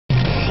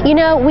You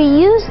know, we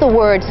use the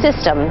word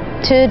system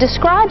to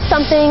describe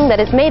something that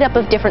is made up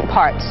of different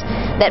parts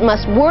that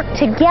must work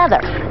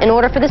together in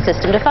order for the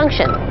system to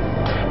function.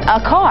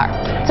 A car,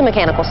 it's a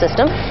mechanical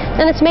system,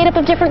 and it's made up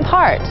of different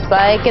parts,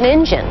 like an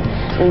engine,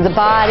 the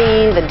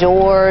body, the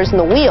doors, and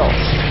the wheels.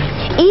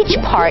 Each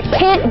part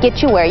can't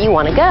get you where you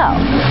want to go,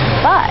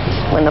 but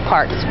when the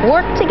parts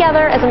work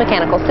together as a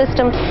mechanical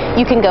system,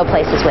 you can go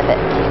places with it.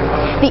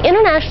 The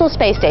International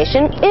Space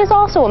Station is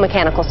also a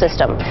mechanical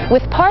system,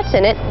 with parts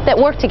in it that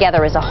work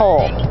together as a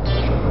whole.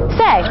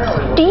 Say,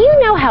 do you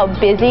know how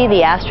busy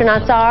the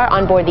astronauts are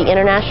on board the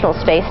International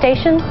Space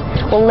Station?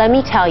 Well, let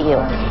me tell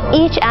you,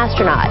 each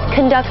astronaut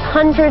conducts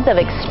hundreds of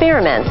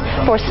experiments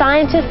for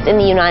scientists in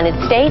the United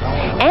States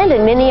and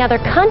in many other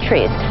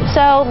countries,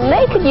 so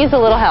they could use a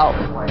little help.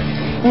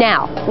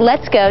 Now,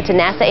 let's go to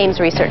NASA Ames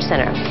Research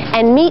Center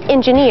and meet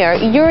engineer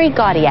Yuri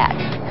Gaudiak,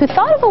 who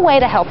thought of a way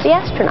to help the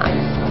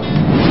astronauts.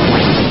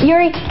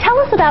 Yuri, tell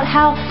us about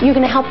how you're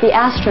going to help the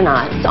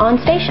astronauts on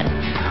station.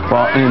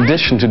 Well, in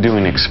addition to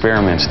doing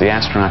experiments, the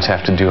astronauts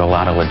have to do a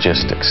lot of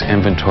logistics,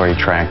 inventory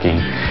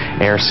tracking,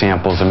 air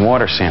samples, and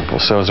water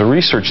samples. So as a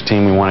research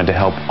team, we wanted to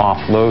help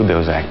offload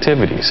those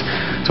activities.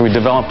 So we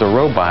developed a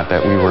robot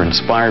that we were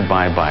inspired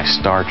by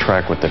Star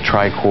Trek with the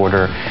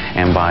tricorder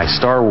and by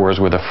Star Wars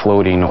with a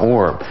floating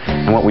orb.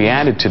 And what we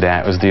added to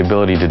that was the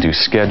ability to do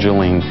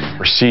scheduling,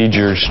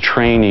 procedures,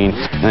 training,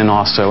 and then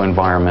also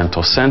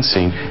environmental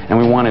sensing. And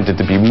we wanted it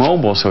to be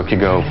mobile so it could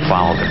go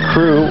follow the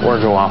crew or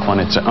go off on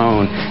its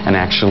own and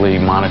actually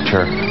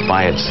monitor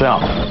by itself.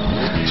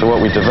 So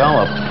what we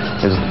developed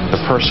is the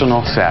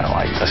Personal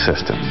Satellite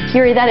Assistant.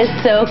 Yuri, that is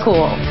so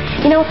cool.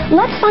 You know,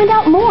 let's find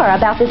out more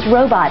about this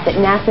robot that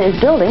NASA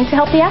is building to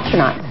help the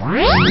astronauts.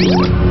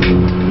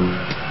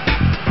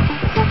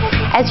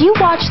 As you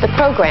watch the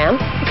program,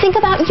 think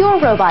about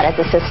your robot as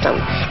a system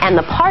and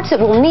the parts it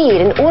will need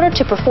in order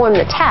to perform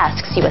the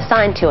tasks you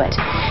assign to it.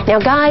 Now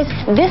guys,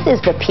 this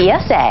is the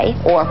PSA,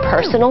 or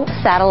Personal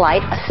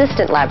Satellite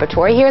Assistant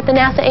Laboratory here at the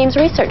NASA Ames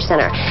Research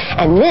Center.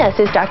 And this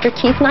is Dr.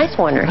 Keith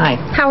Nicewarner. Hi.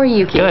 How are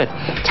you, Keith? Good.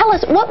 Tell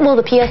us, what will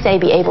the PSA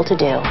be able to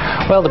do?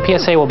 Well, the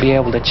PSA will be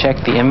able to check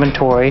the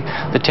inventory,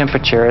 the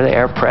temperature, the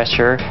air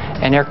pressure,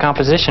 and air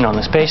composition on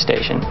the space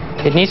station.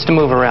 It needs to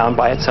move around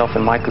by itself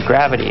in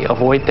microgravity,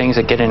 avoid things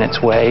that get in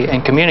its way,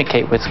 and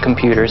communicate with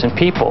computers and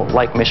people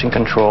like mission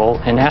control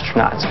and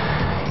astronauts.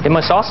 It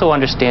must also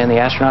understand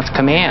the astronauts'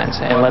 commands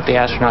and let the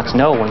astronauts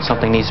know when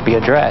something needs to be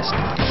addressed.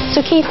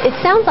 So Keith, it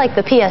sounds like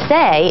the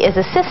PSA is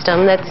a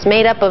system that's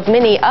made up of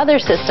many other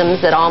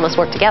systems that all must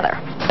work together.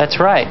 That's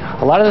right.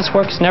 A lot of this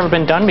work's never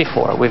been done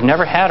before. We've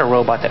never had a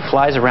robot that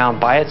flies around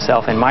by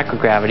itself in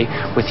microgravity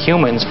with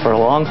humans for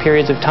long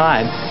periods of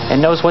time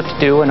and knows what to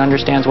do and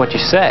understands what you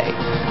say.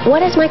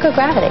 What is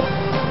microgravity?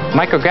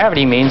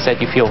 Microgravity means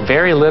that you feel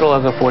very little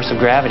of the force of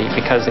gravity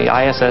because the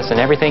ISS and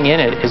everything in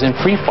it is in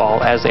free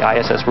fall as the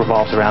ISS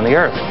revolves around the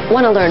Earth.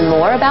 Want to learn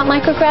more about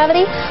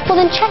microgravity? Well,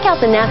 then check out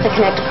the NASA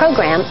Connect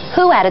program,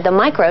 Who Added the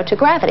Micro to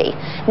Gravity?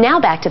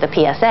 Now back to the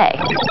PSA.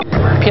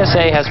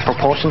 PSA has a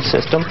propulsion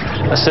system,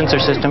 a sensor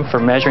system for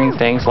measuring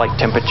things like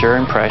temperature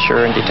and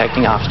pressure and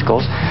detecting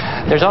obstacles.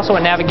 There's also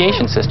a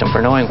navigation system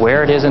for knowing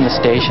where it is in the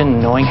station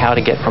and knowing how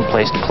to get from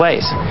place to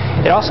place.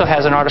 It also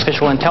has an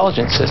artificial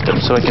intelligence system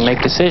so it can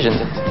make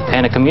decisions,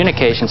 and a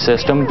communication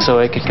system so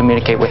it can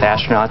communicate with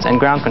astronauts and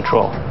ground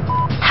control.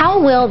 How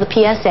will the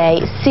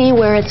PSA see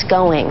where it's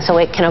going so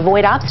it can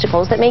avoid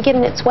obstacles that may get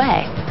in its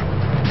way?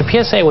 The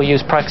PSA will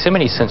use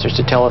proximity sensors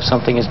to tell if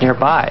something is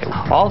nearby.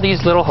 All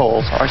these little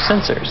holes are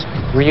sensors.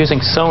 We're using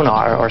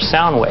sonar or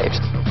sound waves.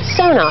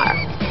 Sonar.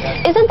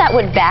 Isn't that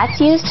what bats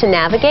use to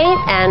navigate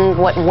and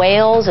what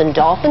whales and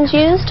dolphins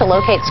use to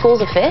locate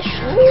schools of fish?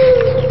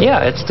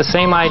 Yeah, it's the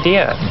same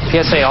idea.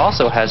 PSA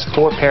also has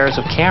 4 pairs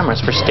of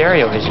cameras for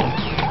stereo vision.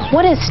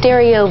 What is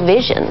stereo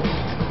vision?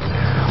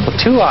 Well,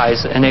 2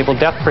 eyes enable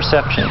depth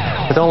perception.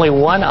 With only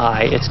 1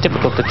 eye, it's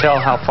difficult to tell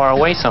how far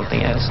away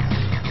something is.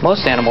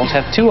 Most animals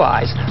have 2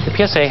 eyes. The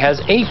PSA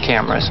has 8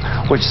 cameras,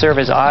 which serve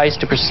as eyes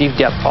to perceive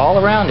depth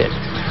all around it.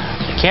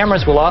 The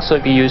cameras will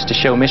also be used to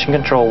show mission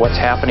control what's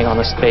happening on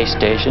the space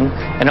station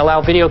and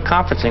allow video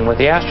conferencing with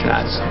the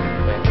astronauts.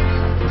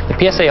 The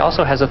PSA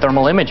also has a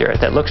thermal imager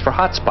that looks for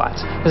hot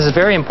spots. This is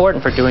very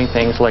important for doing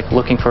things like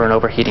looking for an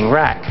overheating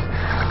rack.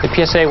 The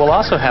PSA will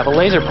also have a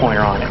laser pointer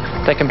on it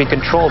that can be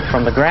controlled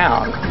from the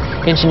ground.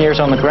 Engineers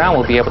on the ground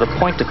will be able to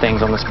point to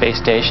things on the space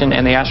station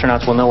and the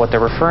astronauts will know what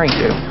they're referring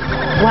to.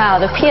 Wow,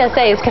 the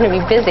PSA is going to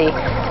be busy.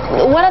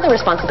 What other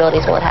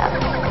responsibilities will it have?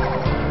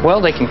 Well,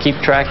 they can keep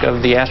track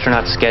of the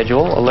astronaut's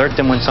schedule, alert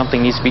them when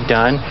something needs to be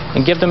done,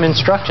 and give them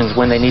instructions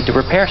when they need to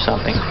repair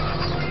something.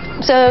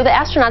 So the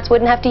astronauts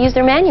wouldn't have to use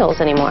their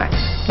manuals anymore.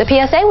 The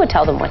PSA would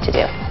tell them what to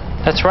do.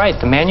 That's right.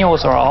 The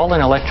manuals are all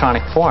in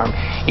electronic form,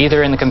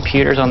 either in the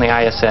computers on the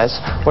ISS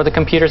or the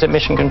computers at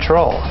Mission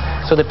Control.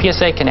 So the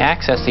PSA can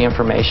access the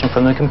information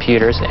from the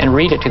computers and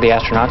read it to the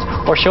astronauts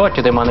or show it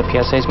to them on the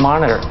PSA's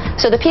monitor.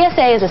 So the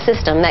PSA is a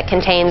system that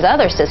contains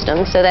other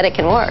systems so that it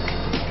can work.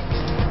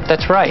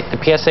 That's right. The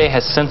PSA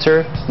has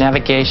sensor,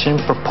 navigation,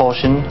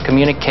 propulsion,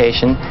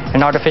 communication,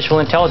 and artificial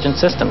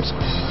intelligence systems.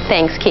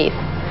 Thanks, Keith.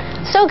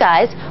 So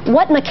guys,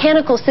 what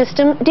mechanical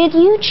system did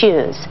you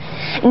choose?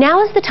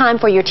 Now is the time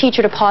for your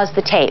teacher to pause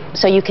the tape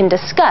so you can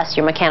discuss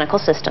your mechanical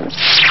systems.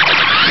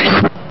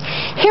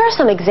 Here are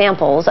some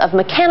examples of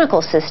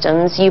mechanical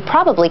systems you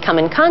probably come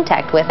in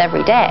contact with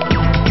every day.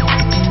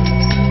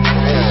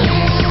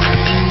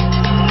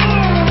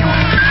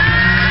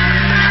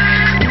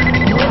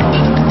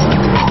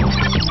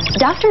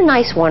 Dr.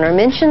 Nicewarner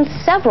mentioned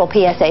several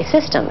PSA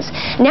systems.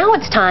 Now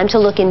it's time to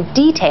look in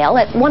detail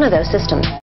at one of those systems.